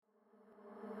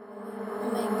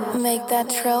Make that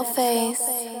trail face.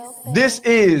 This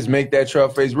is Make That Trail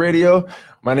Face Radio.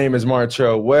 My name is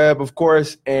Martrell Webb, of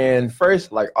course. And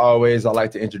first, like always, I like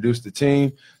to introduce the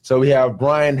team. So we have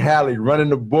Brian Halley running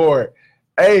the board.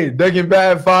 Hey, Dugging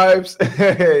Bad Vibes.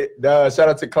 Shout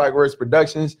out to Clockworks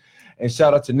Productions. And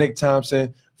shout out to Nick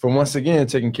Thompson for once again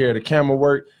taking care of the camera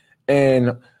work.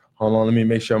 And hold on, let me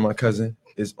make sure my cousin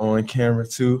is on camera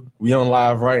too. We on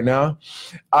live right now.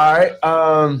 All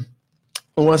right.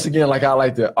 Once again, like I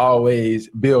like to always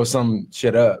build some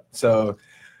shit up. So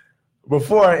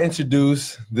before I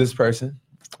introduce this person,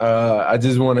 I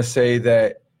just want to say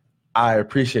that I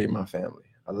appreciate my family.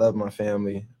 I love my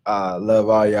family. I love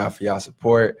all y'all for y'all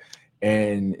support.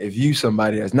 And if you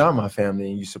somebody that's not my family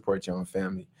and you support your own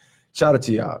family, shout out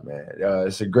to y'all, man.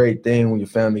 It's a great thing when your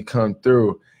family come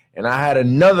through. And I had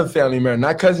another family member,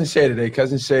 not Cousin Shay today.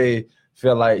 Cousin Shay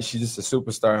feel like she's just a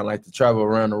superstar and like to travel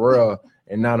around the world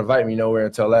and not invite me nowhere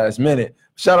until last minute.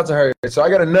 Shout out to her. So I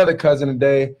got another cousin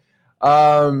today.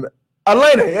 Alana.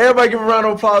 Everybody give a round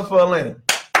of applause for Alana.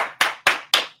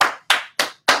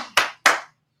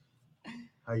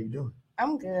 How you doing?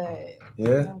 I'm good.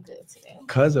 Yeah? I'm good today.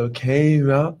 Cuzzo came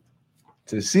out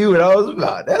to see what I was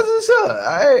about. That's what's up. All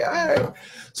right.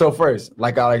 So first,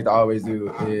 like I like to always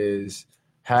do, is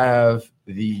have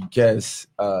the guests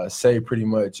say pretty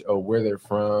much where they're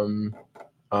from,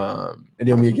 and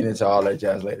then we get into all that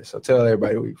jazz later. So tell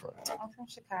everybody where you're from. I'm from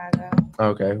Chicago.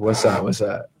 Okay, what's side?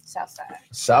 Southside.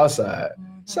 Southside.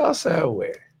 Mm-hmm. Southside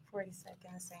where?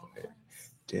 42nd, the same place.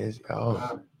 Dang.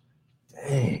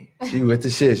 She with the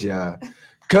shit, y'all.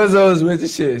 Cuzzo's with the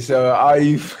shit. So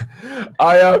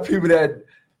all y'all people that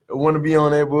want to be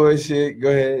on that bullshit, go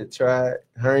ahead, try it.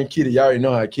 Her and Keita, y'all already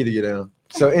know how Keita get down.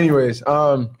 So anyways,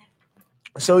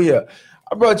 so yeah,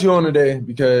 I brought you on today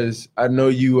because I know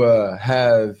you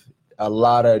have a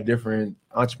lot of different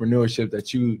entrepreneurship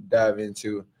that you dive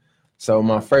into. So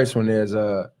my first one is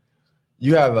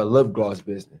you have a lip gloss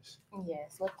business.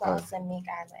 Yes, lip gloss and mink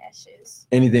eyelashes.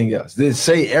 Anything else? Just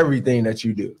say everything that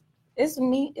you do. It's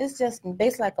just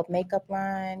basically like a makeup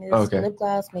line. It's Okay. Lip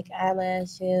gloss, mink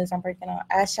eyelashes. I'm working on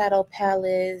eyeshadow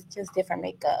palettes, just different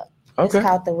makeup. Okay. It's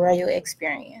called the Royal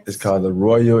Experience. It's called the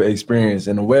Royal Experience.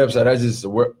 And the website, that's just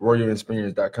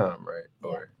royalexperience.com, right?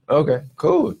 Yeah. Okay,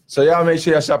 cool. So y'all make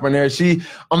sure y'all shop on there. I'm going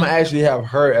to actually have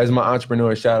her as my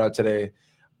entrepreneur shout out today.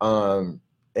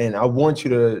 And I want you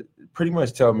to pretty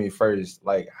much tell me first,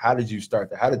 like, how did you start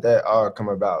that? How did that all come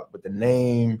about with the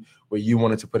name, where you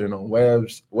wanted to put it on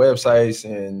websites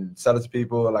and sell it to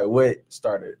people? Like, what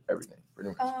started everything,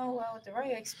 pretty much? Well, with the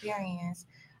Royal Experience,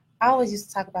 I always used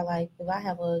to talk about, like, if I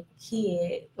have a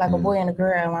kid, like a boy and a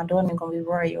girl, my daughter ain't going to be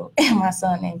Royal, and my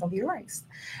son ain't going to be Royce.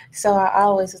 So I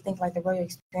always was thinking, like, the Royal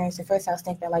Experience. At first, I was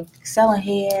thinking, like, selling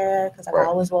hair, because I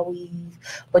always wear weave.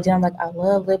 But then I'm like, I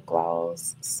love lip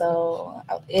gloss,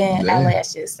 and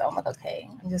eyelashes. So I'm like, okay,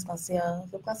 I'm just going to sell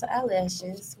lip gloss and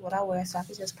eyelashes, what I wear, so I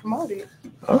can just promote it.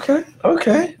 Okay. There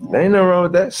ain't nothing wrong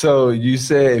with that. So you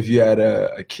said if you had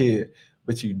a kid,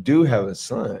 but you do have a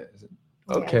son.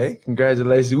 Okay, yes.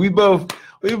 Congratulations. We both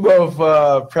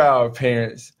proud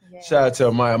parents. Yes. Shout out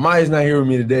to Maya. Maya's not here with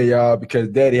me today, y'all, because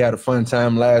Daddy had a fun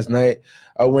time last night.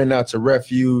 I went out to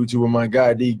Refuge with my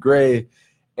guy D Gray,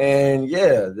 and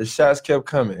yeah, the shots kept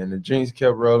coming and the drinks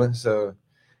kept rolling. So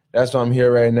that's why I'm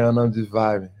here right now, and I'm just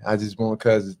vibing. I just want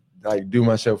cuz like do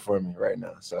my show for me right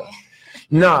now. So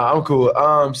nah, I'm cool.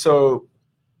 So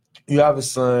you have a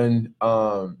son,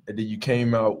 and then you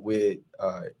came out with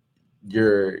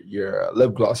your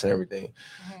lip gloss and everything.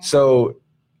 Mm-hmm. So,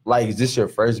 like, is this your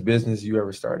first business you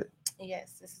ever started?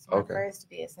 Yes, this is my first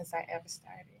business I ever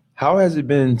started. How has it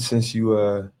been since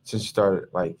you started,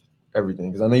 like,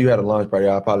 everything? Because I know you had a launch party.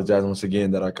 I apologize once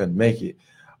again that I couldn't make it,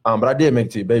 but I did make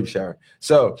it to your baby shower.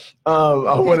 So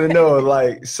I want to know,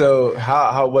 like, so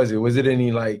how was it? Was it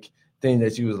any like thing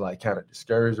that you was like kind of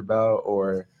discouraged about,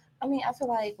 or? I mean, I feel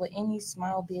like with any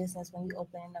small business, when you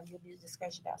open it up, you'll be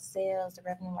discouraged about sales, the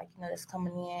revenue, like, that's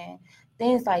coming in,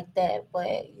 things like that.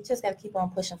 But you just got to keep on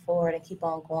pushing forward and keep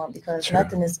on going, because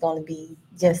nothing is going to be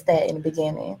just that in the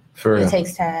beginning. For real. It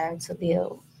takes time to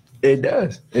build. It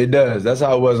does. That's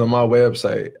how it was on my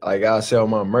website. Like, I sell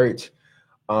my merch.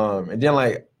 And then,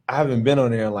 like, I haven't been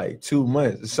on there in like 2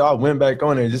 months. So I went back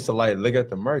on there just to like look at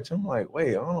the merch. I'm like,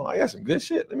 wait, I got some good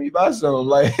shit. Let me buy some.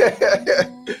 Like,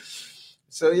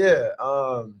 so yeah,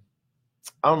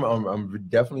 I'm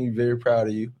definitely very proud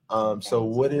of you. So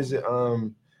what is it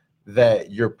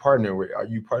that you're partnering with? Are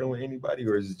you partnering with anybody,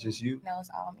 or is it just you? No, it's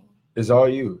all me. It's all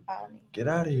you? All me. Get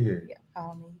out of here. Yeah,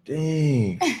 all me.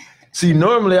 Dang. See,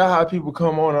 normally I have people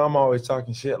come on and I'm always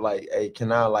talking shit like, hey,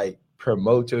 can I like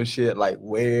promote your shit, like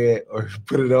wear it or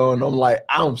put it on? I'm like,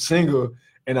 I'm single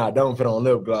and I don't put on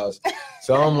lip gloss.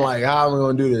 So I'm like, how am I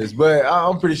gonna do this? But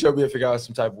I'm pretty sure we'll figure out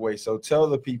some type of way. So tell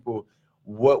the people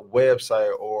what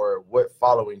website or what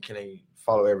following can they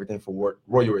follow everything for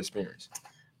Royal Experience?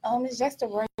 It's just a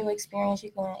Royal Experience.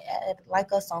 You can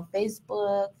like us on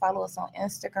Facebook, follow us on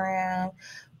Instagram.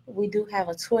 We do have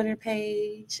a Twitter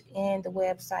page and the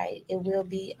website. It will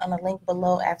be on a link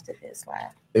below after this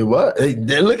live. It was. Hey,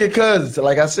 look at cuz.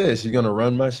 Like I said, she's gonna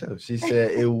run my show. She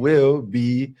said it will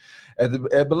be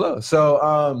at below.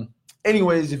 So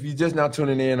anyways, if you're just now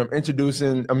tuning in, I'm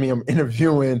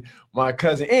interviewing my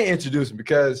cousin and introducing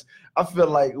because I feel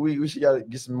like we should gotta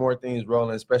get some more things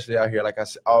rolling, especially out here. Like I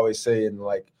always say in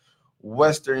like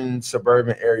western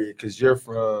suburban area, because you're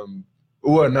from.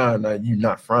 Well, no, you're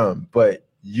not from, but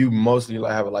you mostly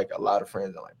like have like a lot of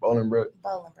friends in like Bolingbrook.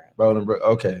 Bolingbrook.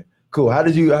 Okay, cool. How do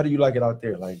you like it out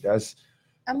there? Like that's.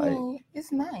 I mean,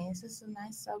 it's nice. It's a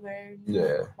nice suburb.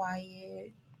 Yeah.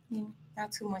 Quiet.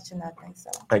 Not too much of nothing. So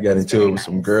I got into it with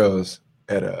some girls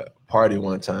at a party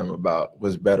one time about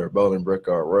what's better, Bolingbrook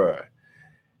or Aurora.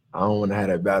 I don't want to have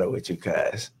that battle with you,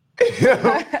 cuz.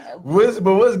 What's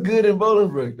good in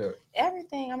Bolingbrook though?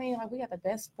 Everything. I mean, like we got the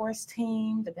best sports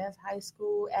team, the best high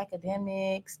school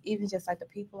academics, even just like the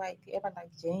people, like everybody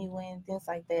like genuine things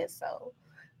like that. So,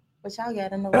 what y'all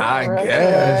got in the world? I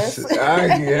guess.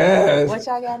 What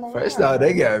y'all got in the world? First off,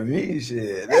 they got me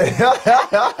shit,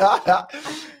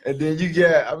 and then you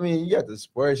got the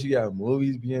sports, you got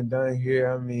movies being done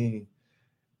here. I mean,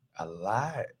 a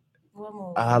lot. What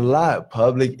movie? A lot.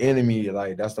 Public Enemy,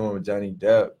 like that's the one with Johnny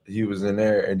Depp. He was in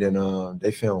there, and then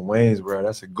they filmed Waynesboro.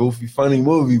 That's a goofy, funny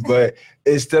movie, but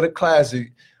it's still a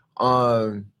classic.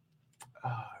 Oh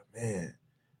man,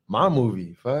 my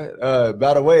movie. By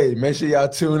the way, make sure y'all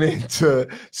tune in to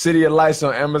City of Lights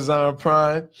on Amazon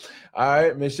Prime. All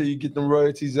right, make sure you get them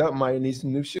royalties up. Might need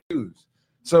some new shoes.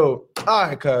 So, all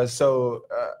right, cuz. So,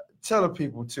 tell the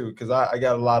people too, because I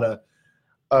got a lot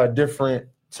of different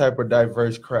type of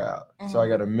diverse crowd. Mm-hmm. So I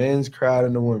got a men's crowd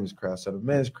and a women's crowd. So the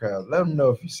men's crowd, let them know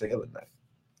if you're single or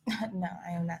not. No,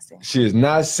 I am not single. She is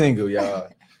not single, y'all.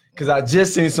 Because I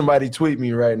just seen somebody tweet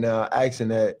me right now asking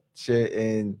that shit,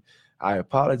 and I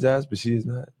apologize, but she is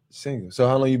not single. So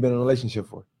how long you been in a relationship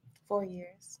for? 4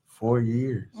 years. 4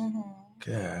 years? Mm-hmm.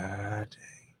 God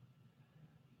dang.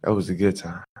 That was a good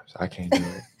time. I can't do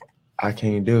it. I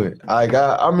can't do it.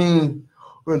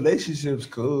 Relationships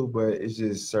cool, but it's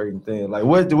just certain things. Like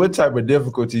what type of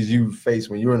difficulties you face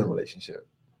when you're in a relationship?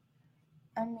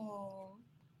 I mean,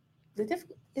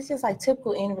 it's just like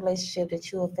typical any relationship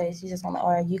that you will face. You're just gonna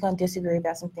argue. You're gonna disagree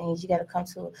about some things. You got to come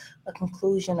to a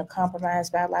conclusion, a compromise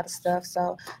about a lot of stuff.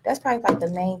 So that's probably like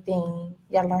the main thing.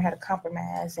 You got to learn how to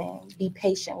compromise and be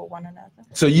patient with one another.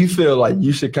 So you feel like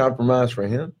you should compromise for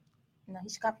him? No, he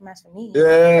should compromise for me.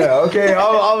 Yeah, okay.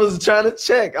 I was trying to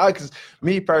check. Because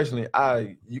me personally,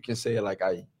 you can say like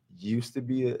I used to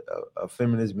be a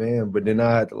feminist man, but then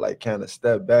I had to like kind of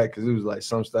step back because it was like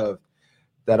some stuff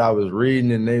that I was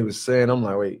reading and they was saying, I'm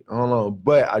like, wait, hold on.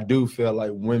 But I do feel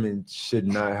like women should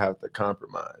not have to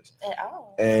compromise. At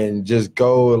all. And just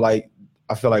go like,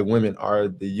 I feel like women are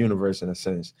the universe in a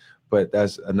sense, but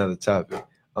that's another topic.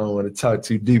 I don't want to talk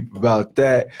too deep about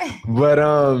that.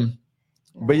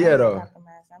 But yeah, though.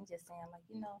 I'm just saying, like,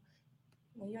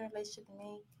 when you're in a relationship with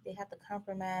me, they have to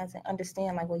compromise and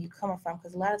understand, like, where you're coming from.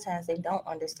 Because a lot of times they don't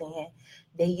understand.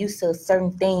 They used to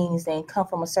certain things and come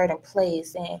from a certain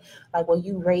place. And, like, where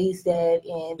you raised that.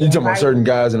 And you talking about certain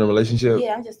guys in a relationship?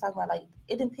 Yeah, I'm just talking about, like,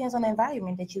 it depends on the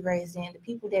environment that you raised in. The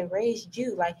people that raised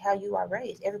you, like, how you are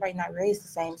raised. Everybody not raised the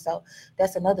same. So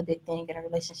that's another big thing in a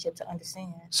relationship to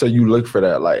understand. So you look for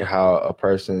that, like, how a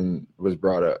person was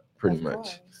brought up, pretty Of much.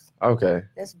 course. Okay.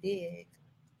 That's big.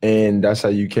 And that's how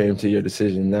you came to your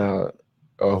decision now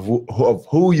of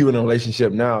who you in a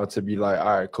relationship now to be like,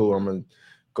 all right, cool, I'm going to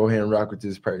go ahead and rock with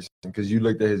this person. Because you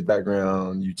looked at his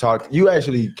background, you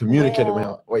actually communicated with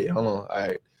him. Wait, hold on. All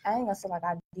right. I ain't gonna say like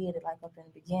I did it like up in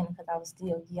the beginning because I was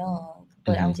still young.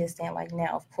 But I'm just saying like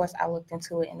now, of course, I looked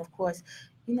into it. And of course,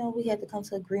 we had to come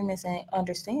to agreements and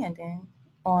understanding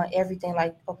on everything.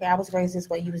 Like, okay, I was raised this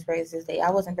way, you was raised this way.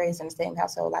 I wasn't raised in the same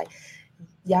household. Like,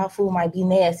 y'all food might be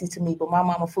nasty to me, but my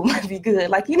mama food might be good.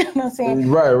 Like, you know what I'm saying?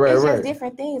 Right. It's just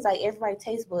different things. Like, everybody's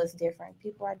taste buds different.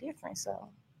 People are different, so.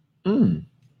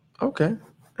 Okay.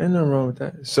 Ain't nothing wrong with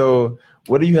that. So,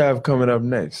 what do you have coming up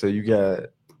next? So, you got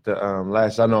the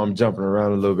I know I'm jumping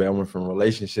around a little bit. I went from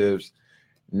relationships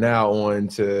now on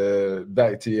to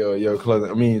back to your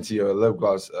clothing, to your lip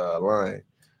gloss line.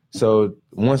 So,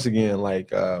 once again,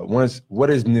 like, what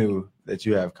is new that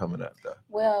you have coming up, though?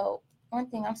 Well, one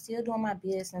thing, I'm still doing my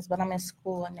business, but I'm in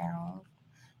school now.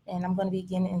 and I'm going to be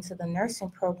getting into the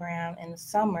nursing program in the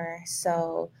summer.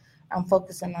 So I'm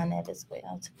focusing on that as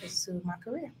well to pursue my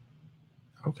career.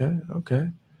 Okay.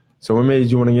 So what made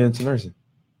you want to get into nursing?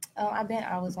 I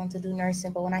always wanted to do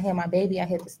nursing, but when I had my baby, I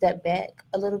had to step back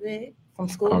a little bit from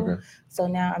school. Okay. So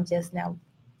now I'm just now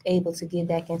able to get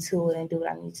back into it and do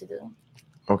what I need to do.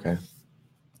 Okay.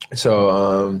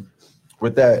 So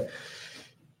with that,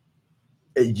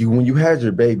 when you had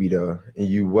your baby though, and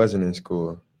you wasn't in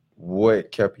school,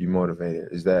 what kept you motivated?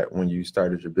 Is that when you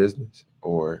started your business,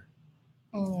 or?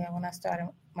 Yeah, when I started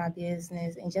my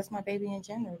business and just my baby in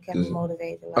general kept me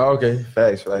motivated. Like, okay,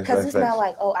 facts. Because it's not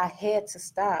like, I had to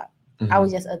stop. Mm-hmm. I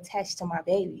was just attached to my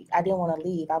baby. I didn't want to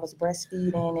leave. I was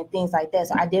breastfeeding and things like that,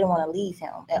 so I didn't want to leave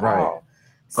him at all.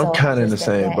 So I'm kind of in the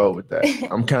same boat with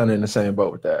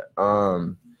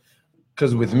that.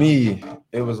 Because with me,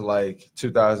 it was like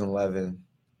 2011.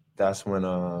 That's when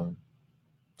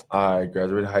I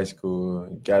graduated high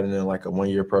school, got in like a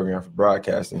 1-year program for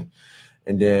broadcasting.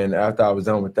 And then after I was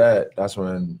done with that, that's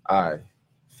when I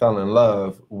fell in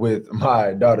love with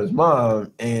my daughter's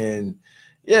mom. And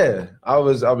yeah, I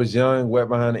was young, wet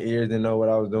behind the ears, didn't know what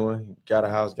I was doing. Got a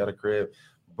house, got a crib.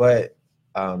 But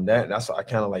that's why I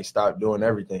kind of like stopped doing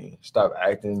everything, stopped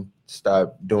acting,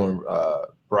 stopped doing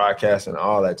broadcasting,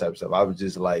 all that type of stuff. I was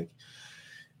just like,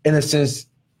 in a sense,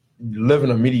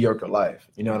 living a mediocre life.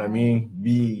 You know what I mean?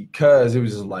 Because it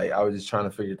was just like I was just trying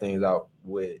to figure things out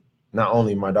with not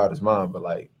only my daughter's mom, but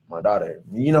like my daughter.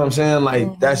 You know what I'm saying?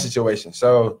 Like that situation.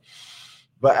 So,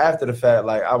 but after the fact,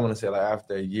 like I want to say like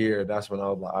after a year, that's when I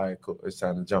was like, all right, cool, it's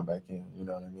time to jump back in. You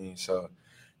know what I mean? So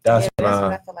that's what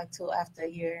I feel like too after a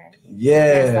year.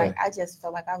 Yeah. Because like I just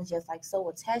felt like I was just like so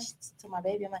attached to my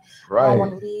baby. I'm like, I don't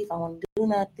want to leave. I want to do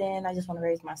nothing. I just want to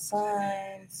raise my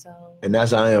son. So. And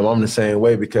that's how I am. I'm the same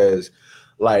way because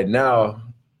like now,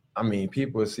 I mean,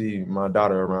 people see my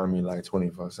daughter around me like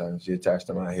 24/7. She attached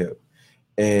to my hip.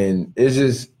 And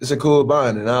it's a cool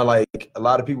bond. And I like a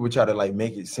lot of people try to like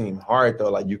make it seem hard though.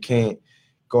 Like you can't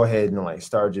go ahead and like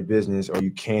start your business, or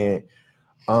you can't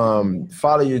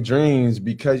follow your dreams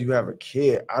because you have a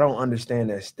kid. I don't understand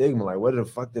that stigma. Like, where the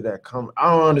fuck did that come?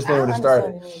 I don't understand where it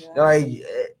started. Like,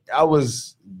 I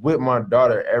was with my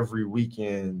daughter every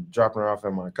weekend, dropping her off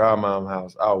at my godmom's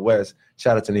house out west.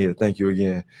 Shout out to Nita. Thank you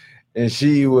again. And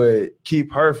she would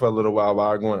keep her for a little while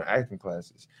I was going to acting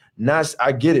classes.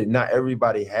 I get it. Not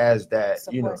everybody has that,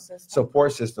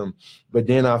 support system. But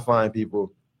then I find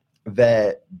people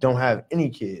that don't have any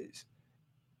kids,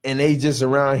 and they just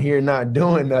around here not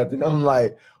doing nothing. I'm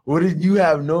like, what did you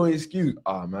have no excuse?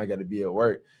 Oh man, I got to be at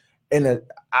work. And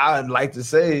I'd like to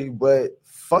say, but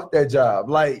fuck that job.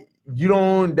 Like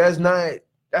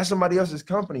that's somebody else's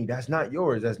company. That's not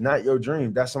yours. That's not your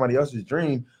dream. That's somebody else's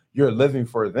dream. You're living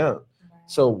for them.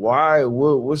 So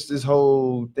what's this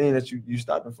whole thing that you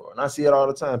stopping for? And I see it all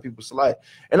the time. People slide.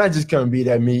 And I just can't be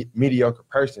that mediocre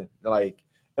person. Like,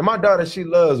 and my daughter, she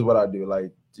loves what I do.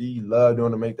 Like, she loved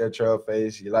doing to Make That Trail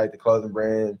Face. She liked the clothing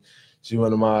brand. She's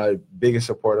one of my biggest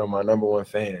supporters, my number one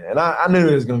fan. And I knew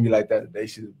it was going to be like that the day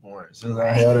she was born. As soon as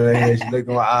I held her hand, she looked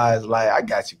in my eyes like, I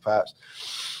got you, Pops.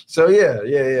 So, yeah.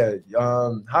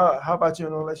 How about you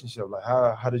in a relationship? Like,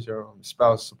 how did your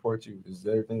spouse support you? Is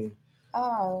everything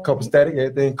couple static?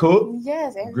 Everything cool?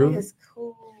 Yes, everything is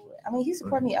cool. I mean, he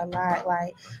supported me a lot.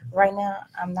 Like right now,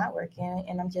 I'm not working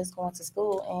and I'm just going to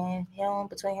school. And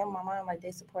between him and my mom, like they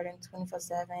support him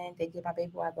 24/7. They get my baby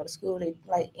while I go to school. They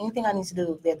like anything I need to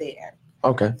do, they're there.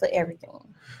 Okay. For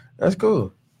everything. That's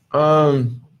cool.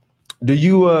 Do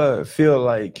you feel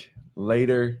like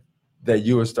later that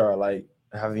you would start like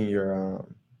having your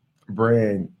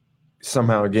brand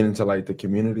somehow get into like the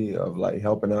community of like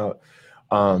helping out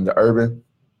the urban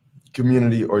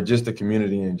community, or just the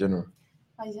community in general?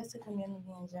 Like just the community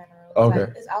in general. Okay.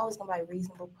 Like, it's always gonna be like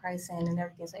reasonable pricing and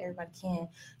everything, so everybody can,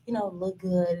 look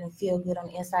good and feel good on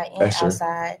the inside and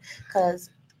outside. Because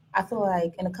I feel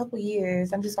like in a couple of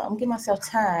years, I'm giving myself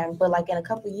time, but like in a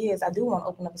couple of years, I do want to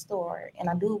open up a store, and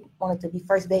I do want it to be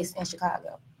first base in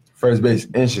Chicago. First base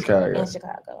in Chicago. In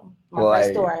Chicago. My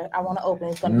first store I want to open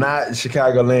is gonna not be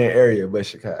Chicagoland area, but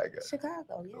Chicago.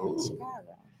 Chicago, yeah,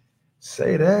 Chicago.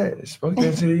 Say that. Spoke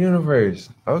that to the universe.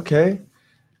 Okay.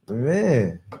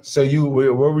 Man, so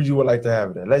where would you like to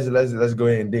have it at? Let's go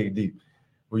ahead and dig deep.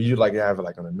 Would you like to have it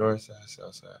like on the north side,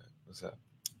 south side? What's up?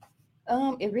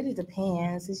 It really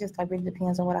depends. It's just like really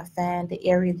depends on what I find, the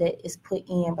area that is put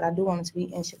in. But I do want it to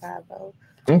be in Chicago.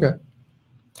 Okay.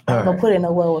 I'm gonna put it in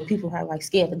a world where people are like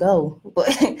scared to go. But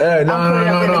hey, no.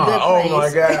 Oh my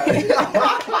God.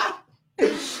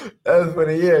 That's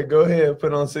funny. Yeah, go ahead and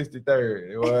put on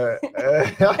 63rd. What?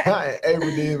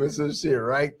 Every day with some shit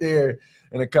right there.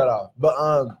 and a cutoff. But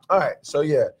all right. So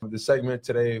yeah, the segment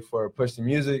today for Push the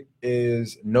Music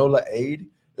is Nola Ade.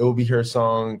 It will be her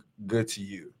song "Good to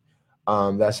You."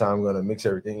 That's how I'm gonna mix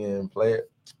everything in and play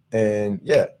it. And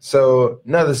yeah, so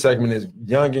another segment is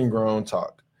Young and Grown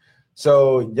Talk.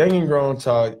 So Young and Grown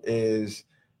Talk is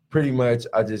pretty much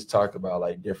I just talk about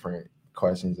like different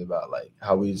questions about like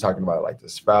how we talking about like the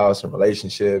spouse and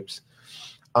relationships.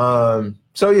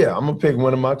 So yeah, I'm gonna pick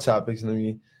one of my topics. Let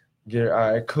me get it.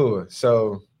 All right, cool.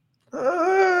 So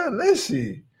let's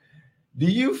see. Do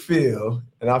you feel,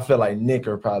 and I feel like Nick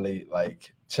will probably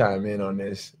like chime in on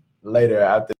this later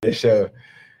after the show.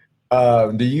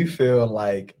 Do you feel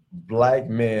like Black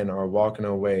men are walking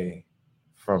away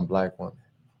from Black women?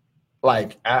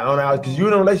 Like because you're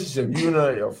in a relationship, you're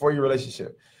in a 4-year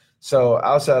relationship. So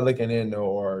outside looking in,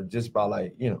 or just by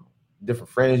like different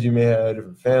friends you may have,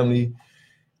 different family.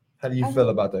 How do you feel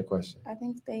about that question? I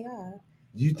think they are.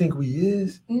 You think we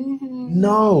is? Mm-hmm.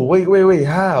 No, wait.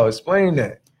 How? Explain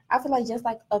that. I feel like just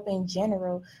like up in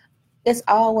general, it's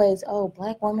always,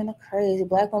 Black women are crazy,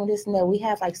 Black women this and that. We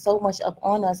have like so much up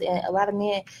on us, and a lot of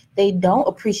men, they don't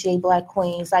appreciate Black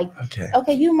queens. Like,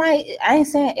 okay, you might, I ain't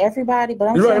saying everybody, but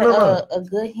I'm saying a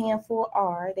good handful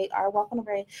are. They are walking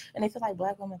away, and they feel like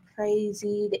Black women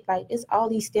crazy. Like, it's all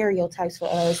these stereotypes for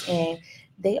us, and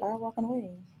they are walking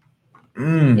away.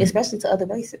 Especially to other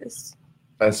races.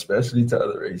 Especially to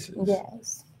other races.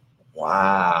 Yes.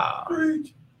 Wow.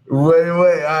 Wait. All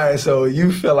right. So you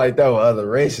feel like that with other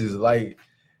races? Like,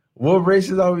 what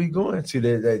races are we going to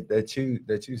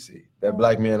that you see that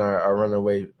Black men are running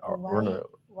away?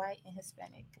 White and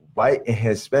Hispanic. White and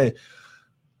Hispanic.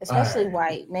 Especially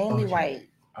white, mainly white.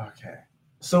 Okay.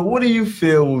 So what do you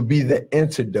feel would be the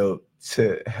antidote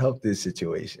to help this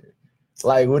situation?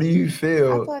 Like, what do you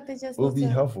feel will be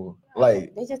helpful?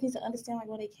 Like, they just need to understand like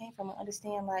where they came from and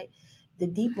understand like the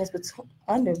deepness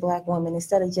under Black women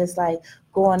instead of just like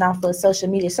going off of social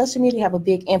media. Social media have a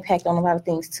big impact on a lot of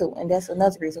things too, and that's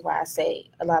another reason why I say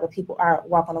a lot of people are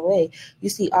walking away. You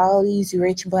see all these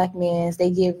rich Black men, they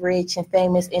get rich and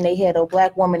famous, and they had a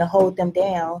Black woman to hold them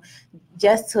down,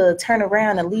 just to turn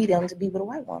around and lead them to be with a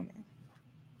white woman.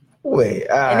 Wait,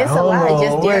 and it's a lot.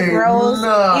 Just Derrick Rose,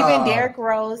 even Derrick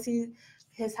Rose,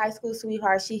 his high school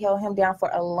sweetheart, she held him down for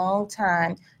a long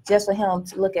time just for him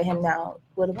to look at him now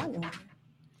with a white woman.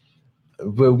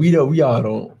 But we all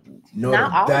don't know the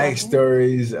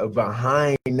backstories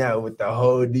behind that with the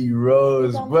whole D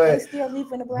Rose. But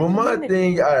my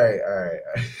thing, all right.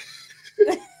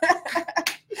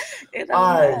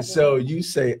 All right, so you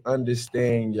say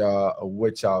understand y'all of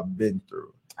what y'all been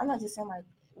through. I'm not just saying like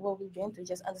what we've been through,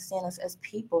 just understand us as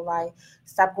people. Like,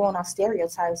 stop going off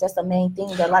stereotypes. That's the main thing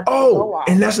that a lot of people go off.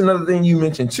 And that's another thing you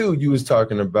mentioned too. You was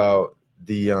talking about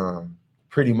the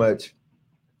pretty much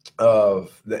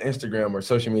of the Instagram or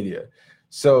social media.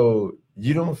 So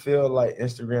you don't feel like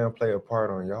Instagram play a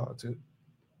part on y'all too?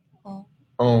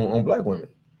 On Black women?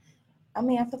 I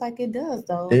mean, I feel like it does,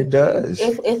 though. It does.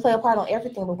 It play a part on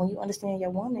everything, but when you understand your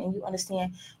woman and you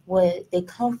understand what they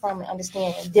come from and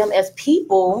understand them as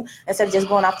people, instead of just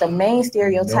going off the main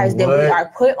stereotypes that we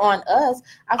are put on us,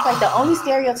 I feel like the only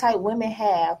stereotype women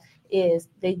have is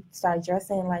they start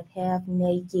dressing like half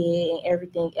naked and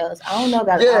everything else. I don't know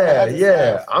about all the other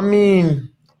stuff. I mean,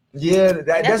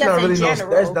 that's not really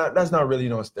that's not really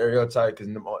no stereotype,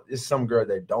 because it's some girl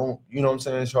that don't, you know what I'm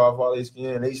saying, show off all their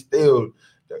skin. They still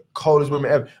the coldest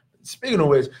women ever. Speaking of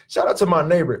which, shout out to my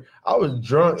neighbor. I was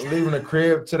drunk leaving the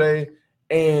crib today,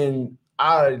 and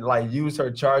I like used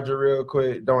her charger real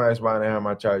quick. Don't ask why I didn't have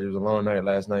my charger. It was a long night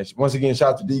last night. Once again,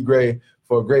 shout out to D Gray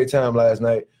for a great time last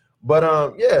night.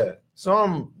 But so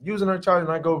I'm using her charger,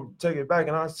 and I go take it back,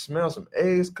 and I smell some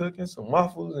eggs cooking, some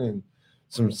waffles, and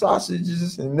some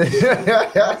sausages, and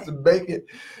some bacon.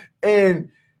 And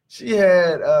she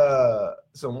had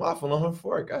some waffle on her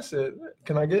fork. I said,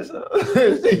 "Can I get some?"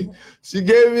 she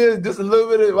gave me just a little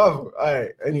bit of waffle. All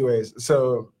right. Anyways,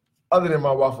 so other than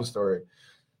my waffle story,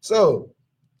 so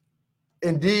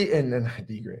and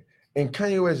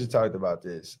Kanye West just talked about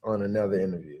this on another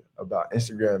interview about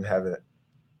Instagram having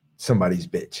somebody's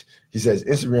bitch. He says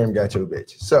Instagram got your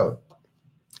bitch. So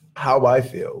how I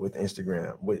feel with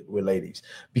Instagram with ladies,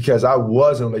 because I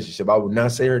was in a relationship. I would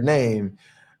not say her name,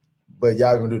 but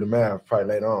y'all gonna do the math probably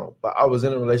later on. But I was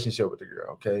in a relationship with the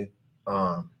girl, okay?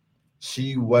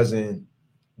 She wasn't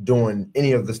doing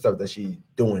any of the stuff that she's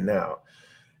doing now.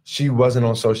 She wasn't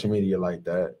on social media like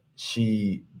that.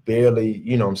 She barely,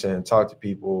 you know what I'm saying, talked to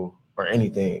people or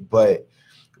anything. But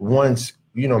once,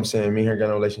 you know what I'm saying, me and her got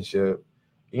in a relationship,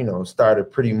 you know,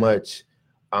 started pretty much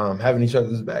having each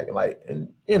other's back. Like,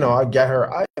 and, you know, I got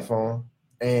her iPhone,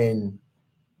 and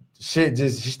she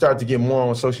started to get more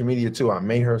on social media too. I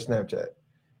made her Snapchat.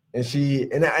 And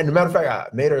and as a matter of fact,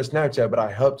 I made her a Snapchat, but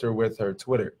I helped her with her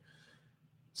Twitter.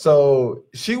 So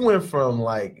she went from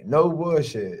like no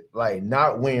bullshit, like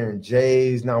not wearing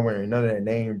J's, not wearing none of that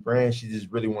name brand. She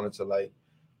just really wanted to like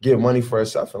get money for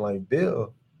herself and like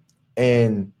build.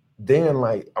 And then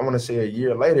like I want to say a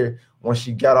year later, when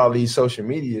she got all these social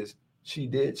medias, she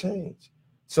did change.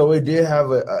 So it did have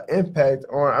an impact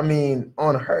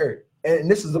on her.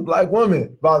 And this is a Black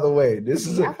woman, by the way. I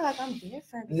feel like I'm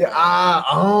different. Yeah,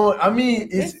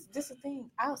 it's this the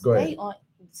thing. I'll Go stay ahead. on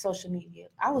social media.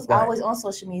 I was Right. always on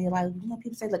social media. Like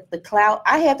people say, like the cloud.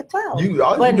 I had the cloud, you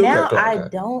but do now got clout, I okay.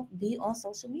 don't be on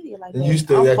social media like And that. you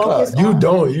still I'm that clout. focused You on-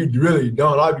 don't. You really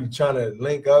don't. I be trying to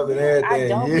link up and everything. I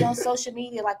don't be Yeah. on social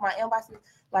media like my inbox.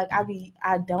 Like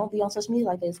I don't be on social media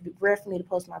like that. It's rare for me to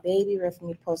post my baby. Rare for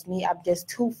me to post me. I'm just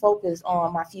too focused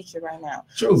on my future right now.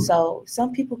 True. So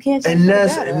some people can't. And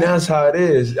that's how it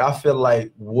is. I feel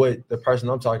like what the person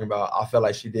I'm talking about, I feel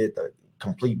like she did the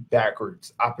complete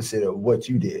backwards opposite of what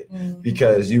you did. Mhm.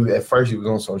 Because you at first you was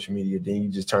on social media, then you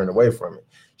just turned away from it.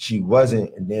 She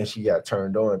wasn't, and then she got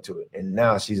turned on to it. And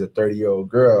now she's a 30-year-old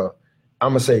girl. I'm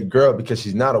gonna say girl because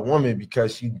she's not a woman,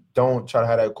 because she don't try to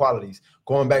have that qualities.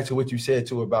 Going back to what you said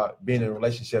too about being in a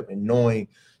relationship and knowing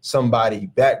somebody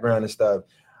background and stuff.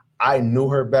 I knew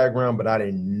her background, but I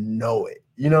didn't know it.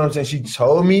 You know what I'm saying? She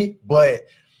told me, but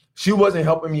she wasn't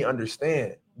helping me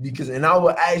understand. And I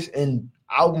would ask, and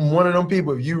I'm one of them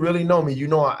people, if you really know me, you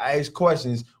know I ask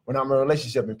questions when I'm in a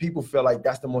relationship, and people feel like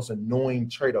that's the most annoying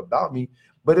trait about me.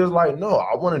 But it was like, no,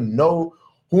 I want to know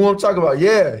who I'm talking about.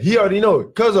 Yeah, he already know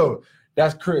it.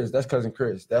 That's Chris. That's cousin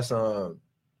Chris. That's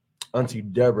Auntie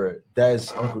Deborah.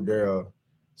 That's Uncle Daryl's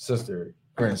sister,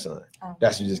 grandson.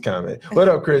 That's who just commented. What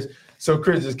up, Chris? So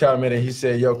Chris just commented. He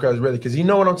said, yo, cuz really, because he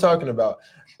know what I'm talking about.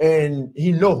 And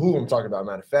he know who I'm talking about,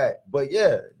 matter of fact. But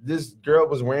yeah, this girl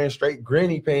was wearing straight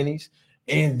granny panties.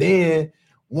 And then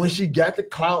when she got the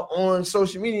clout on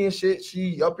social media and shit,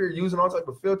 she up here using all type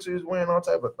of filters, wearing all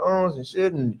type of thongs and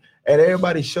shit. And at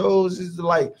everybody's shows, it's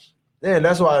like, man,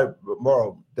 that's why,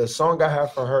 bro, the song I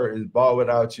have for her is Ball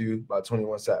Without You by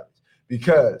 21 Savage.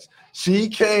 Because she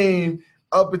came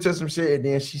up into some shit, and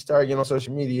then she started getting on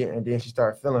social media, and then she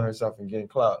started feeling herself and getting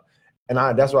clout. And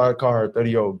that's why I call her a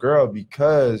 30-year-old girl,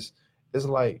 because it's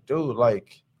like, dude,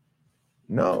 like,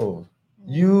 no,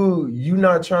 you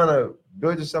not trying to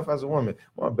build yourself as a woman.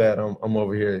 My bad, I'm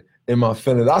over here in my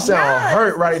feelings. I sound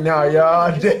hurt right now,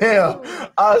 y'all. Damn,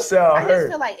 I sound I hurt.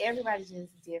 just feel like everybody's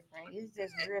just different. It's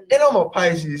just really. And I'm a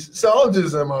Pisces, so I'm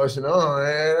just emotional. Oh,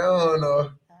 man, I don't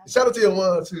know. Shout out to your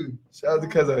mom too. Shout out to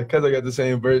cuz I got the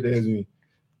same birthday as me.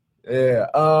 Yeah.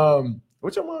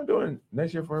 What your mom doing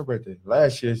next year for her birthday?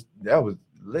 Last year that was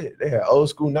lit. They had old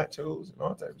school nachos and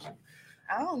all type of shit.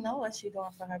 I don't know what she's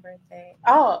doing for her birthday.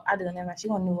 Oh, I do know. She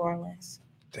going to New Orleans.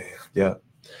 Damn. Yeah.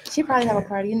 She probably have a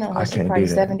party. You know, I she can't party do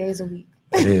that. 7 days a week.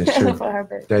 That is true. For her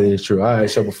birthday. That is true. All right.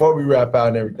 So before we wrap out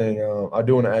and everything, I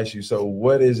do want to ask you. So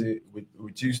what is it with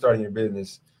you starting your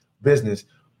business?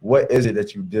 What is it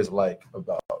that you dislike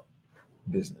about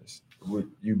business? With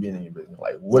you being in your business,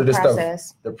 like what are the stuff?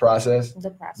 The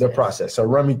process. So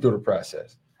run me through the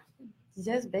process.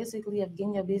 Just basically of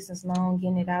getting your business known,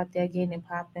 getting it out there, getting it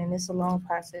popping. It's a long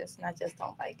process, and I just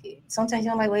don't like it. Sometimes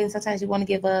you don't like waiting. Sometimes you want to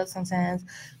give up. Sometimes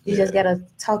you just gotta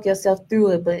talk yourself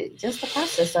through it. But just the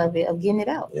process of it, of getting it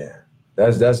out. Yeah,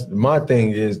 that's my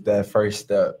thing is that first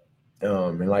step.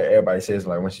 And like everybody says,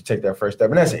 like once you take that first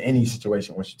step, and that's in any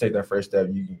situation, once you take that first step,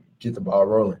 you can get the ball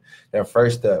rolling. That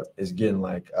first step is getting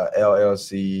like a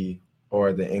LLC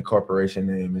or the incorporation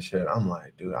name and shit. I'm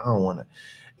like, dude, I don't want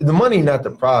to. The money not the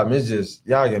problem. It's just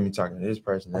y'all get me talking to this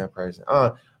person, that person.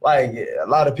 Like a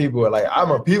lot of people are like,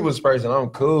 I'm a people's person. I'm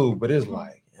cool, but it's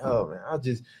like, yo, man,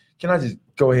 can I just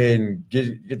go ahead and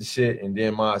get the shit, and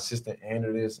then my assistant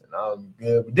handle this, and I'm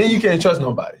good. But then you can't trust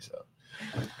nobody, so.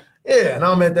 Yeah, and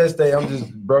I'm at that stage. I'm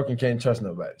just broken, can't trust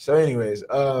nobody. So, anyways,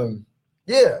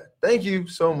 yeah, thank you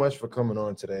so much for coming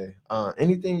on today.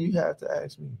 Anything you have to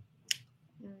ask me?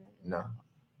 No,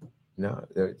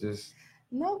 just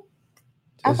nope.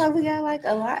 I thought we got like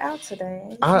a lot out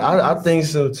today. I think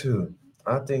so too.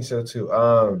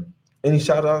 Any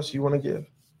shout outs you want to give?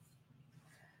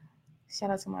 Shout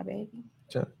out to my baby.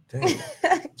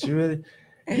 Damn,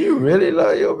 you really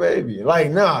love your baby.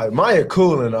 Like, nah, Maya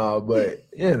cool and all, but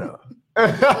you know.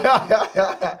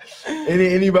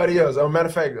 Anybody else? Matter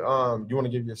of fact, do you want to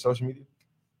give your social media?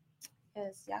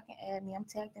 Yes, y'all can add me. I'm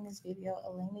tagged in this video,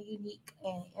 Alana Unique,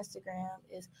 and Instagram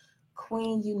is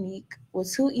Queen Unique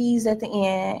with 2 E's at the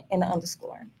end and an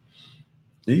underscore.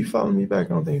 Do you follow me back? I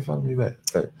don't think you follow me back.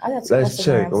 I got Let's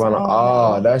check.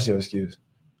 So that's your excuse.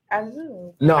 I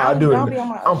do. No, I do. Don't be on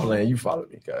my I'm playing. You follow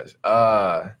me, guys.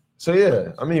 So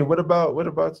yeah, I mean, what about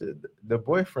the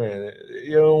boyfriend?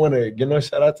 You don't want to get no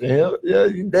shout out to him? Yeah,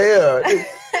 you damn.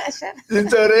 You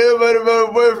told everybody about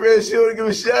a boyfriend. She want to give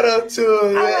a shout out to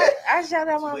him. I shout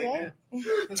out my baby.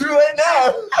 Too late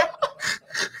now.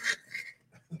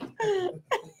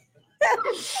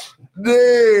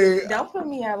 Dang. Don't put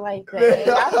me out like that.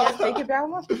 I just think about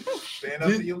my Stand up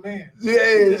to your man.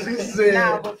 Yeah, she said.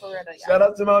 Nah, but for real, Shout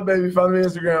out to my baby. Follow me on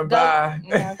Instagram. Bye.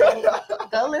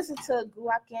 Go listen to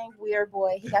Guap Gang Weird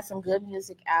Boy. He got some good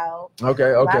music out.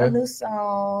 Okay. A lot of new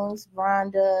songs.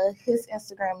 Rhonda, his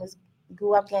Instagram is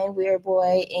Guap Gang Weird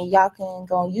Boy, and y'all can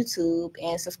go on YouTube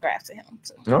and subscribe to him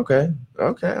too. Okay.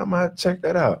 I might check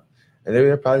that out. And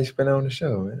they'll probably spin it on the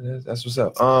show, man. That's what's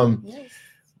up. Yes.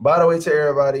 By the way, to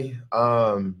everybody,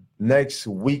 next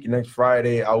week, next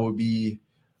Friday, I will be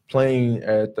playing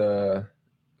at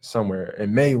somewhere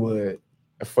in Maywood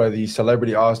for the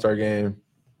Celebrity All-Star Game.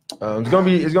 It's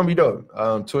gonna be dope.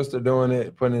 Twister doing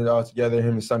it, putting it all together.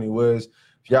 Him and Sonny Woods.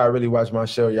 If y'all really watch my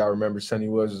show, y'all remember Sonny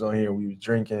Woods was on here. We was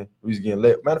drinking. We was getting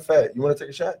lit. Matter of fact, you want to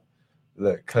take a shot?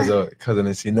 Look, cause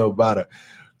didn't see no bottle.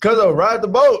 Cause ride the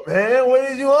boat, man. What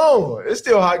is you on? It's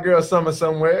still hot girl summer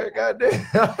somewhere. Goddamn.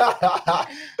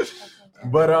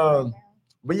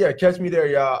 But yeah, catch me there,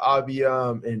 y'all. I'll be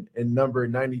in number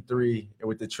 93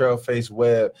 with the Trail Face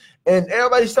Web. And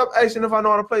everybody stop asking if I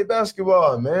know how to play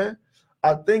basketball, man.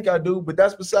 I think I do, but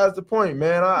that's besides the point,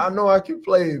 man. I know I can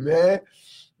play, man.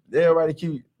 Everybody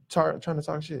keep trying to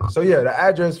talk shit. So yeah, the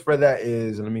address for that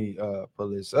is, let me pull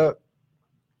this up.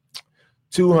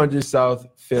 200 South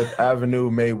 5th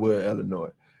Avenue, Maywood,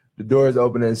 Illinois. The doors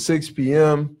open at 6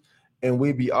 p.m. and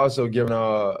we be also giving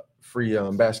free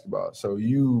basketball. So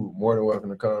you more than welcome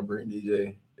to come, bring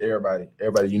DJ, everybody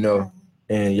you know,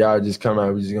 and y'all just come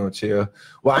out. We just gonna chill.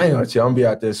 Well, I ain't gonna chill. I'm gonna be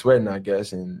out there sweating, I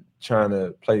guess, and trying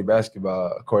to play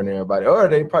basketball according to everybody. Or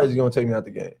they probably just gonna take me out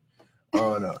the game. I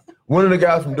don't know. One of the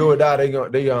guys from Do or Die,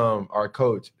 they our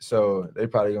coach, so they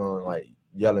probably gonna like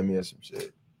yell at me or some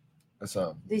shit.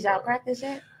 Did y'all practice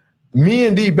yet? Me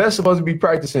and D-Best supposed to be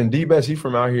practicing. D-Best, he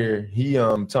from out here. He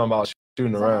talking about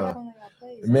shooting around.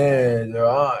 Man,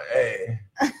 hey.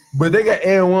 But they got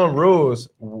N1 rules.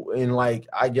 And like,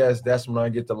 I guess that's when I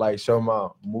get to like show my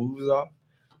moves off.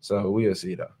 So we'll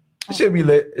see though. It should be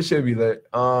lit.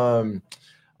 A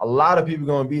lot of people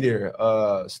gonna be there.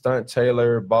 Stunt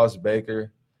Taylor, Boss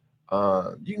Baker.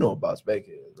 You know what Boss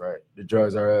Baker is, right? The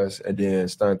Drugs R Us, and then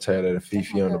Stunt Taylor, the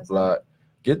Fifi on the block.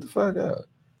 Get the fuck out.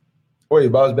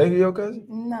 Wait, Boss Baker your cousin?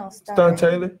 No, Stunt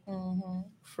Taylor? Mm-hmm.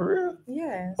 For real?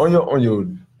 Yes. On your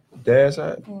dad's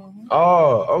side? Mm-hmm.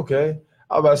 Oh, okay.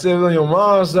 I was about to say it was on your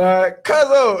mom's side.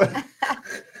 Cousin!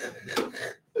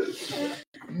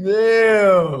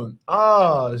 Damn.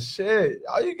 Oh, shit.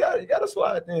 Oh, you gotta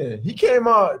slide in. He came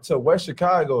out to West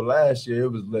Chicago last year.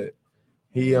 It was lit.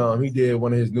 He did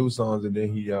one of his new songs, and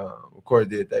then he of course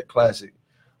did that classic.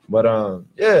 But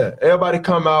yeah, everybody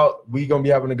come out. We gonna be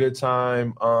having a good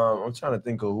time. I'm trying to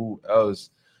think of who else.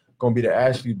 Gonna be the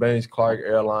Ashley Banks Clark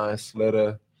Airlines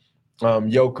Slitter.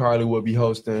 Yo Carly will be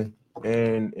hosting.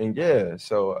 And yeah,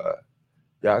 so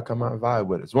y'all come out and vibe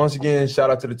with us. Once again, shout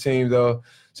out to the team though.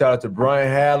 Shout out to Brian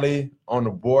Hadley on the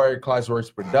board,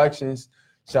 Classworks Productions.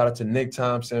 Shout out to Nick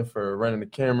Thompson for running the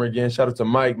camera again. Shout out to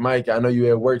Mike. Mike, I know you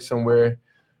at work somewhere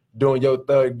doing your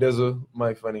thug dizzle.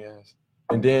 Mike funny ass.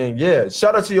 And then, yeah,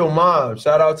 shout out to your mom.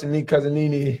 Shout out to me, cousin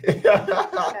Nene. Shout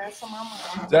out to my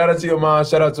mom. Shout out to your mom.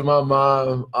 Shout out to my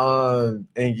mom.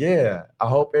 And yeah, I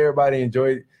hope everybody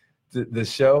enjoyed the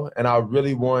show. And I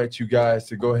really want you guys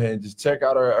to go ahead and just check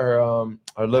out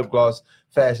her lip gloss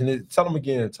fashion. Tell them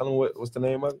again. Tell them what's the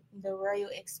name of it? The Royal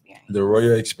Experience. The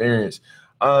Royal Experience.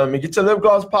 And get your lip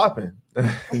gloss popping.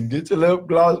 Get your lip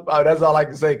gloss popping. That's all I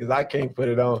can say because I can't put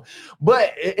it on.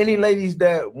 But any ladies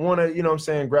that want to, you know what I'm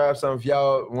saying, grab some, if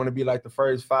y'all want to be like the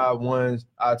first 5 ones,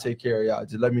 I'll take care of y'all.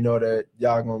 Just let me know that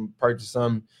y'all going to purchase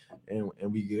some and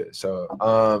we good. So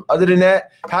other than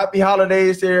that, happy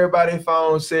holidays to everybody. If I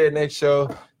don't say it next show,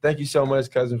 thank you so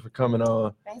much, cousin, for coming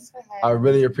on. Thanks for having me. I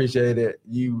really appreciate it.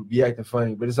 You be acting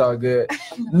funny, but it's all good.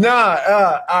 All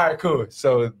right, cool.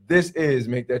 So this is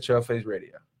Make That Trail Face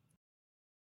Radio.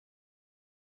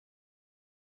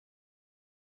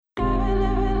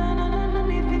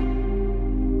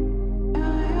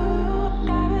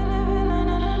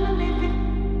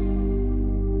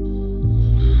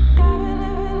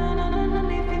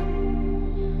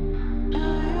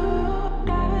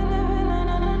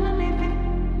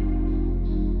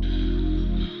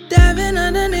 Diving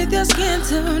underneath your skin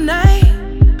tonight,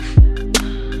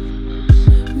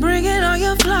 bringing all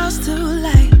your flaws to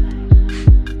light.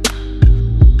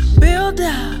 Build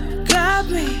up got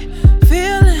me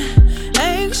feeling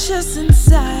anxious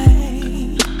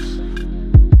inside.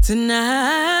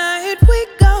 Tonight we